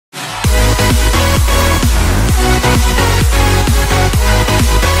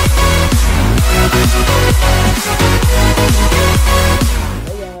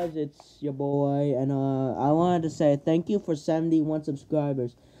it's your boy, and I wanted to say thank you for 71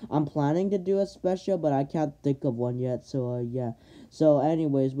 subscribers. I'm planning to do a special, but I can't think of one yet, so yeah. So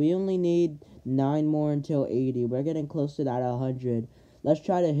anyways, we only need 9 more until 80. We're getting close to that 100. Let's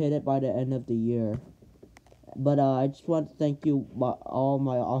try to hit it by the end of the year. But I just want to thank you, all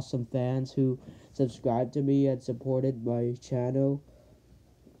my awesome fans who subscribed to me and supported my channel.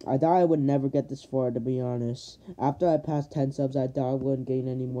 I thought I would never get this far, to be honest. After I passed 10 subs, I thought I wouldn't gain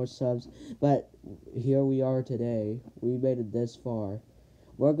any more subs. But here we are today. We made it this far.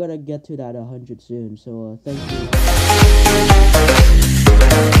 We're gonna get to that 100 soon, so thank you.